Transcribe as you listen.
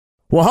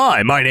Well,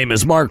 hi, my name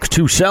is Mark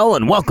Touchel,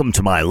 and welcome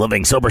to my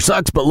Living Sober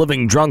Sucks, but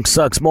Living Drunk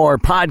Sucks More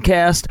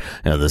podcast.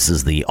 Now, this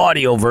is the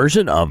audio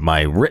version of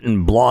my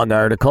written blog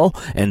article,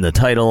 and the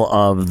title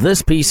of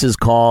this piece is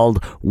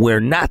called, We're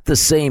Not the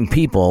Same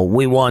People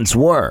We Once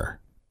Were.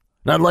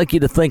 Now, I'd like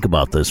you to think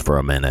about this for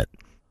a minute.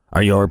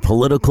 Are your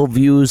political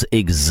views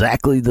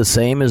exactly the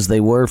same as they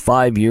were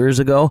 5 years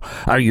ago?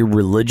 Are your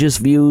religious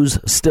views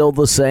still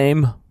the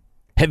same?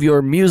 Have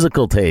your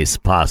musical tastes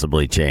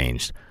possibly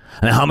changed?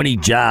 And how many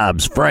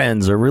jobs,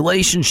 friends, or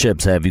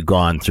relationships have you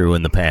gone through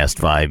in the past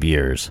 5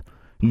 years?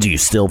 Do you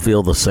still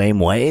feel the same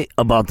way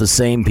about the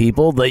same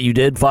people that you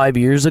did 5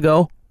 years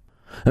ago?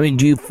 I mean,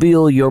 do you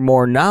feel you're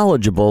more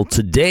knowledgeable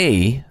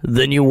today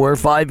than you were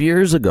 5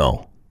 years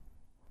ago?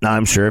 Now,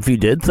 I'm sure if you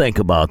did think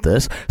about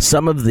this,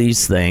 some of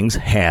these things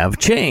have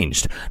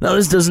changed. Now,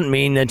 this doesn't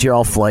mean that you're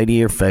all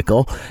flighty or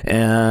fickle,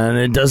 and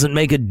it doesn't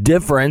make a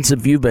difference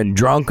if you've been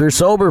drunk or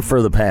sober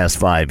for the past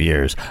 5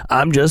 years.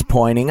 I'm just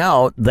pointing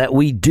out that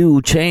we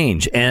do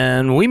change,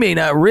 and we may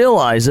not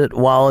realize it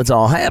while it's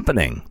all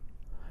happening.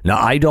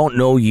 Now, I don't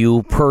know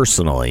you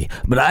personally,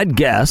 but I'd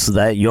guess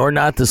that you're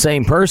not the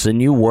same person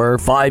you were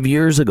 5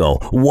 years ago,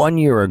 1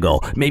 year ago,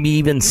 maybe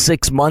even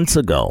 6 months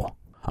ago.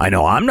 I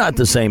know I'm not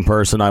the same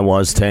person I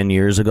was 10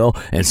 years ago,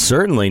 and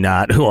certainly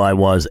not who I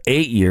was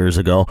 8 years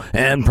ago,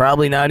 and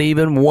probably not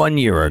even 1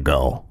 year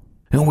ago.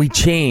 And we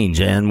change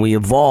and we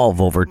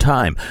evolve over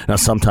time. Now,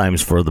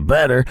 sometimes for the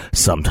better,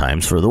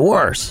 sometimes for the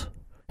worse.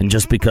 And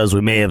just because we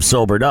may have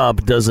sobered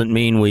up doesn't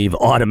mean we've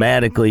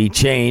automatically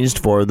changed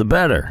for the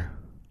better.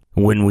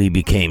 When we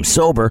became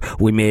sober,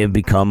 we may have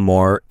become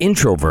more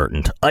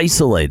introverted,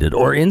 isolated,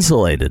 or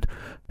insulated.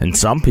 And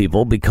some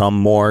people become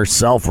more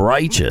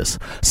self-righteous.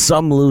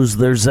 Some lose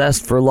their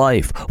zest for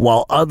life,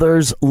 while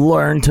others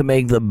learn to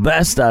make the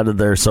best out of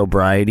their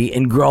sobriety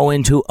and grow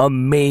into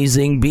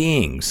amazing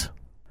beings.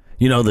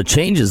 You know, the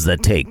changes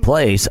that take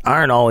place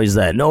aren't always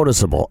that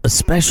noticeable,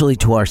 especially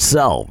to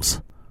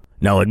ourselves.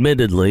 Now,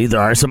 admittedly,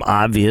 there are some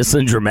obvious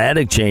and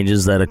dramatic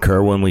changes that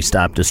occur when we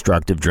stop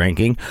destructive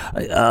drinking,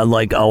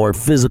 like our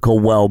physical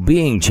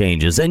well-being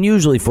changes, and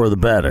usually for the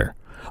better.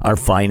 Our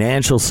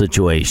financial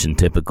situation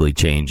typically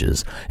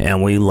changes,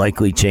 and we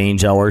likely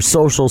change our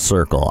social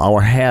circle, our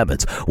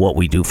habits, what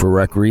we do for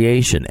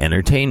recreation,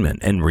 entertainment,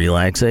 and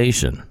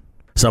relaxation.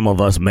 Some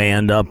of us may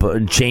end up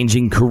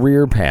changing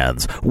career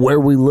paths, where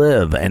we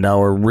live, and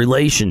our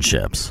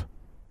relationships.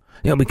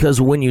 You know,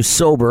 because when you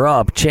sober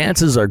up,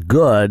 chances are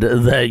good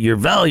that your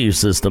value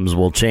systems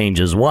will change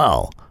as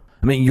well.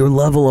 I mean, your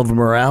level of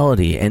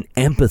morality and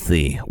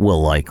empathy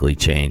will likely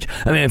change.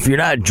 I mean, if you're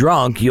not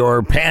drunk,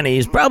 your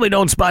panties probably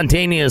don't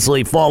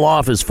spontaneously fall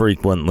off as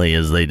frequently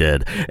as they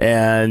did.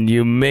 And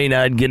you may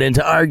not get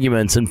into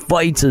arguments and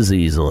fights as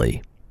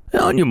easily.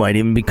 And you might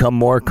even become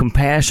more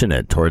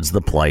compassionate towards the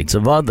plights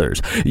of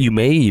others. You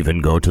may even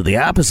go to the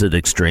opposite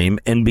extreme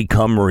and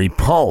become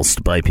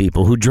repulsed by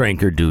people who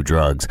drink or do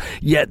drugs.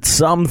 Yet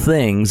some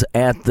things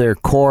at their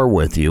core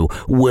with you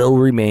will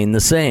remain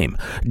the same,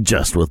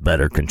 just with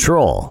better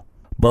control.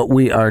 But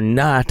we are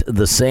not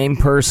the same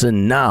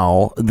person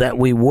now that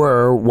we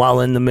were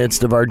while in the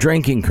midst of our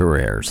drinking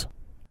careers.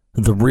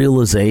 The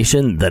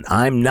realization that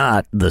I'm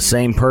not the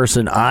same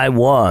person I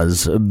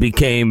was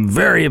became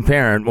very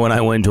apparent when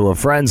I went to a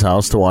friend's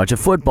house to watch a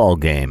football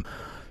game.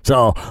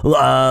 So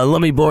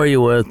let me bore you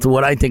with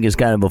what I think is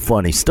kind of a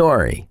funny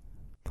story.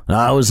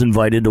 I was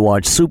invited to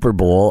watch Super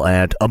Bowl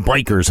at a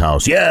biker's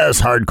house.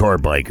 Yes, hardcore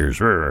bikers.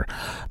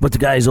 But the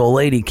guy's old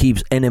lady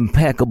keeps an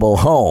impeccable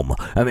home.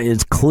 I mean,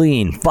 it's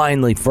clean,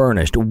 finely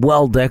furnished,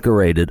 well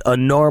decorated, a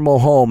normal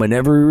home in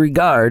every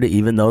regard,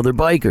 even though they're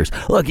bikers.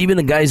 Look, even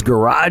the guy's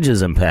garage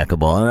is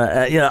impeccable.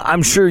 And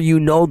I'm sure you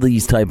know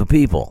these type of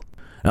people.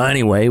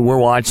 Anyway, we're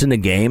watching the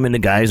game, and the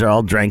guys are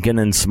all drinking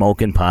and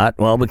smoking pot.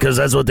 Well, because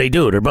that's what they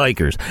do. They're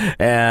bikers.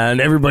 And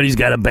everybody's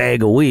got a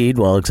bag of weed,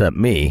 well, except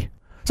me.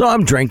 So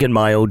I'm drinking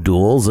my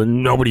O'Douls,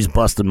 and nobody's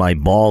busting my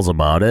balls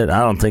about it.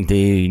 I don't think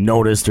they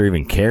noticed or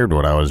even cared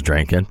what I was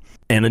drinking.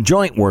 And a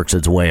joint works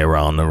its way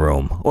around the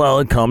room. Well,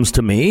 it comes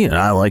to me, and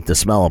I like the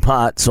smell of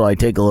pot, so I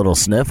take a little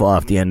sniff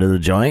off the end of the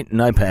joint, and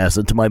I pass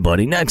it to my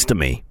buddy next to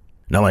me.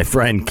 Now, my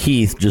friend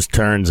Keith just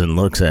turns and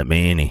looks at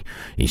me, and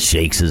he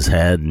shakes his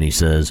head, and he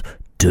says,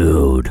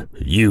 "Dude,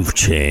 you've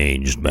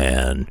changed,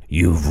 man.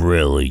 You've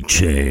really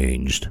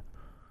changed."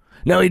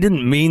 Now, he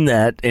didn't mean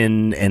that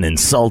in an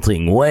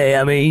insulting way.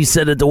 I mean, he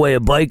said it the way a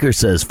biker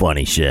says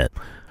funny shit.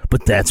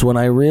 But that's when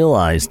I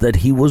realized that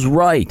he was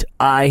right.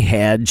 I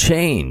had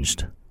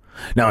changed.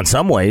 Now, in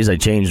some ways, I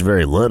changed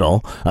very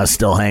little. I was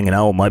still hanging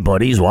out with my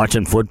buddies,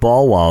 watching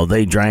football while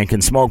they drank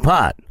and smoked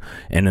pot.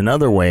 And in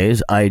other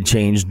ways, I had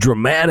changed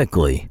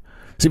dramatically.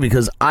 See,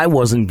 because I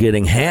wasn't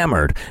getting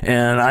hammered,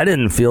 and I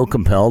didn't feel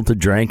compelled to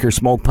drink or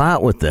smoke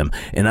pot with them.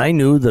 And I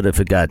knew that if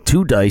it got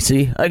too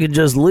dicey, I could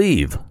just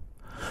leave.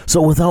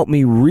 So without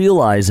me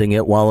realizing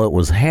it while it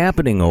was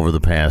happening over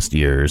the past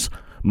years,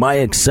 my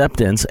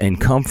acceptance and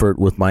comfort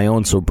with my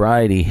own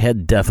sobriety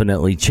had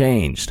definitely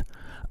changed.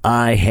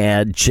 I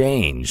had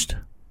changed.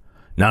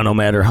 Now, no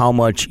matter how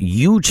much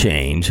you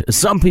change,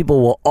 some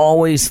people will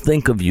always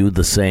think of you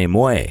the same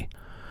way.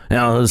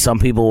 Now, some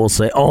people will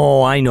say,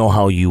 oh, I know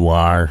how you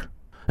are.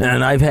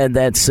 And I've had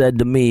that said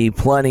to me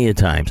plenty of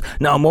times.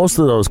 Now, most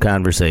of those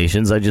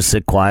conversations, I just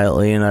sit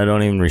quietly and I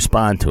don't even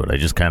respond to it. I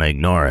just kind of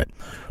ignore it.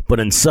 But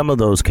in some of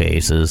those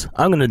cases,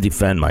 I'm going to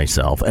defend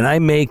myself. And I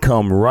may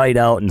come right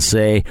out and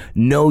say,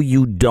 no,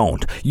 you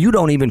don't. You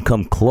don't even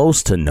come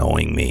close to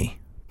knowing me.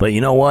 But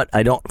you know what?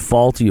 I don't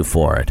fault you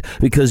for it,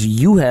 because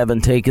you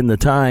haven't taken the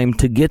time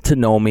to get to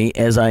know me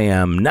as I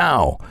am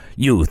now.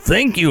 You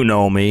think you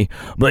know me,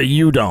 but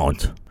you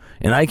don't.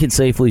 And I can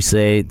safely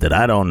say that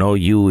I don't know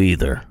you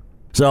either.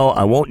 So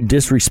I won't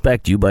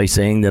disrespect you by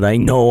saying that I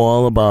know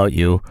all about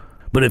you.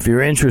 But if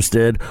you're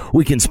interested,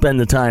 we can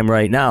spend the time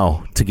right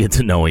now to get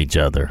to know each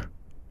other.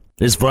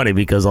 It's funny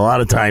because a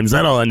lot of times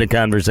that'll end the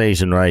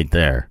conversation right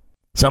there.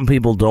 Some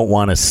people don't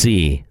want to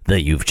see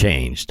that you've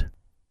changed.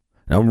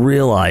 Now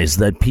realize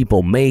that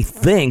people may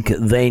think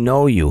they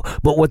know you,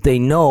 but what they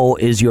know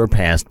is your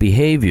past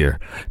behavior.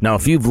 Now,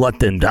 if you've let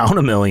them down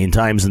a million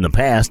times in the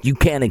past, you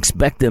can't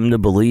expect them to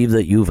believe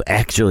that you've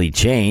actually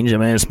changed. I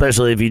mean,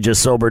 especially if you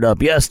just sobered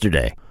up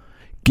yesterday.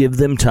 Give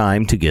them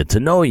time to get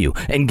to know you,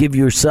 and give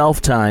yourself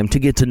time to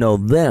get to know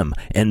them.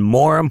 And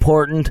more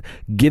important,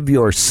 give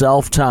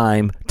yourself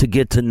time to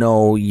get to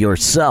know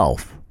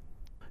yourself.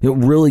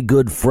 Really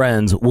good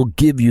friends will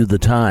give you the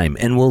time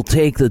and will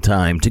take the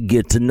time to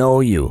get to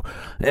know you.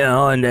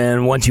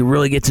 And once you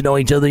really get to know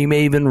each other, you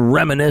may even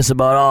reminisce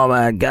about, oh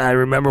my God,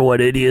 remember what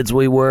idiots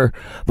we were?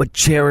 But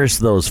cherish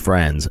those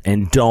friends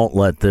and don't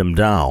let them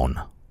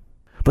down.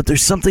 But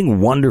there's something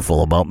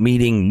wonderful about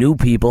meeting new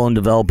people and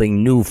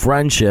developing new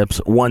friendships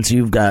once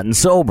you've gotten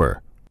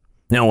sober.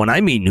 Now, when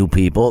I meet new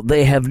people,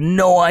 they have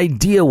no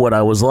idea what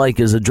I was like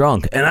as a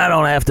drunk, and I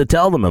don't have to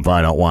tell them if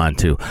I don't want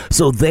to,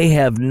 so they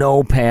have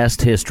no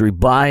past history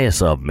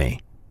bias of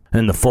me.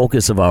 And the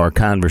focus of our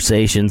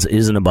conversations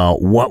isn't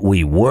about what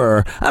we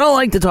were. I don't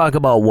like to talk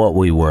about what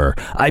we were.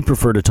 I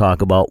prefer to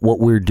talk about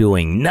what we're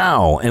doing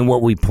now and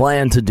what we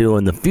plan to do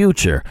in the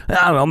future.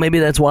 I don't know, maybe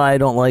that's why I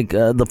don't like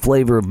the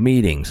flavor of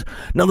meetings.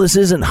 Now, this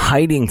isn't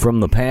hiding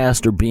from the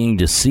past or being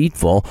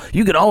deceitful.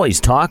 You can always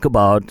talk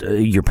about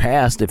your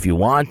past if you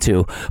want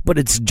to, but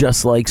it's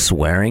just like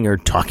swearing or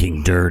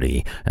talking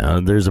dirty.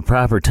 There's a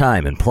proper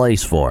time and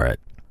place for it.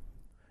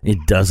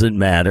 It doesn't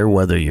matter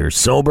whether you're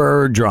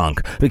sober or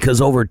drunk,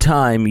 because over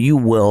time you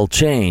will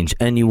change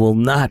and you will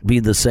not be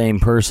the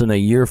same person a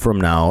year from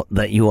now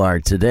that you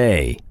are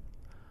today.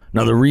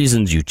 Now, the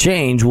reasons you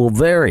change will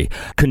vary.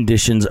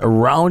 Conditions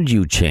around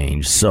you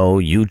change, so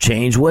you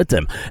change with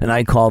them. And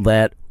I call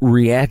that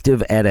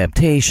reactive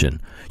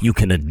adaptation. You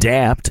can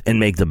adapt and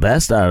make the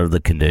best out of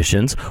the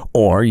conditions,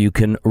 or you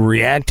can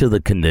react to the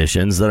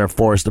conditions that are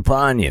forced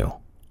upon you.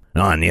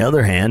 Now, on the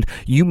other hand,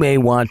 you may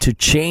want to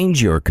change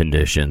your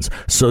conditions,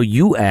 so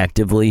you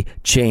actively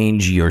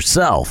change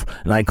yourself,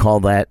 and I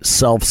call that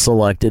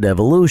self-selected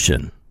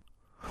evolution.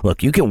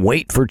 Look, you can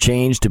wait for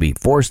change to be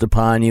forced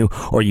upon you,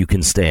 or you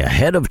can stay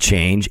ahead of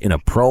change in a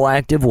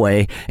proactive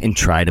way and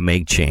try to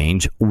make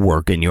change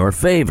work in your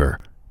favor,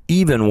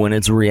 even when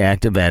it's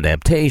reactive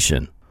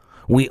adaptation.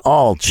 We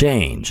all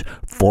change.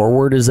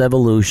 Forward is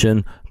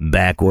evolution,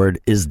 backward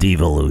is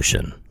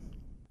devolution.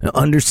 Now,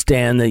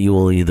 understand that you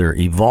will either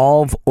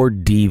evolve or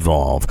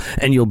devolve,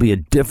 and you'll be a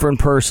different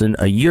person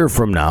a year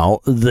from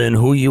now than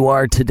who you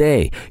are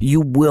today. You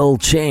will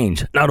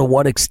change. Now, to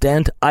what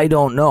extent, I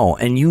don't know,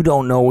 and you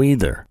don't know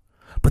either.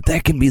 But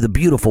that can be the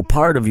beautiful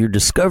part of your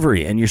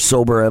discovery and your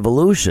sober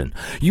evolution.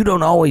 You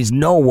don't always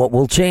know what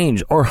will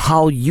change or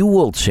how you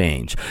will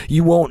change.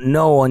 You won't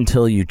know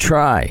until you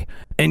try.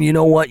 And you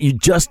know what? You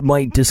just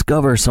might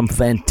discover some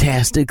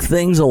fantastic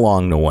things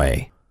along the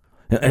way.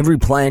 Every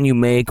plan you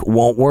make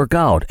won't work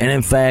out, and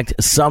in fact,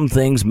 some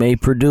things may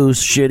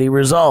produce shitty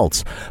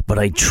results. But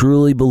I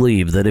truly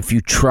believe that if you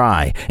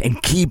try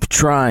and keep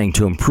trying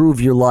to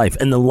improve your life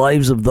and the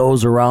lives of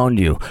those around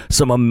you,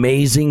 some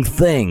amazing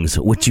things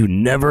which you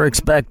never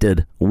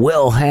expected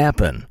will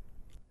happen.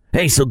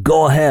 Hey, so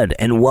go ahead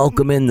and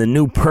welcome in the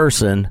new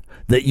person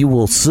that you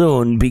will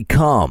soon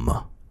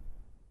become.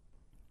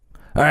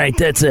 All right,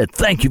 that's it.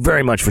 Thank you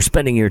very much for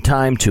spending your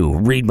time to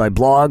read my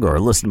blog or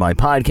listen to my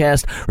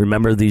podcast.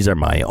 Remember, these are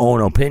my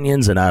own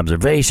opinions and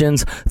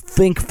observations.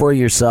 Think for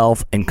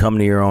yourself and come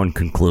to your own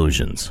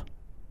conclusions.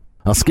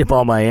 I'll skip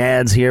all my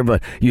ads here,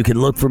 but you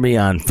can look for me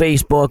on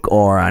Facebook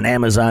or on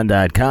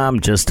Amazon.com.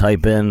 Just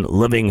type in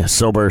Living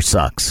Sober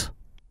Sucks.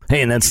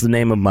 Hey, and that's the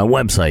name of my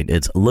website.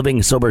 It's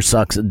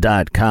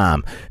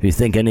livingsobersucks.com. If you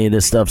think any of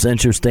this stuff's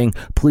interesting,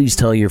 please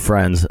tell your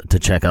friends to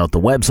check out the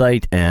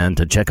website and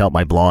to check out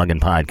my blog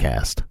and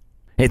podcast.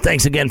 Hey,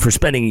 thanks again for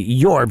spending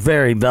your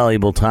very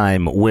valuable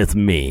time with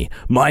me.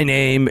 My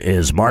name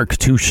is Mark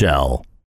Tuchel.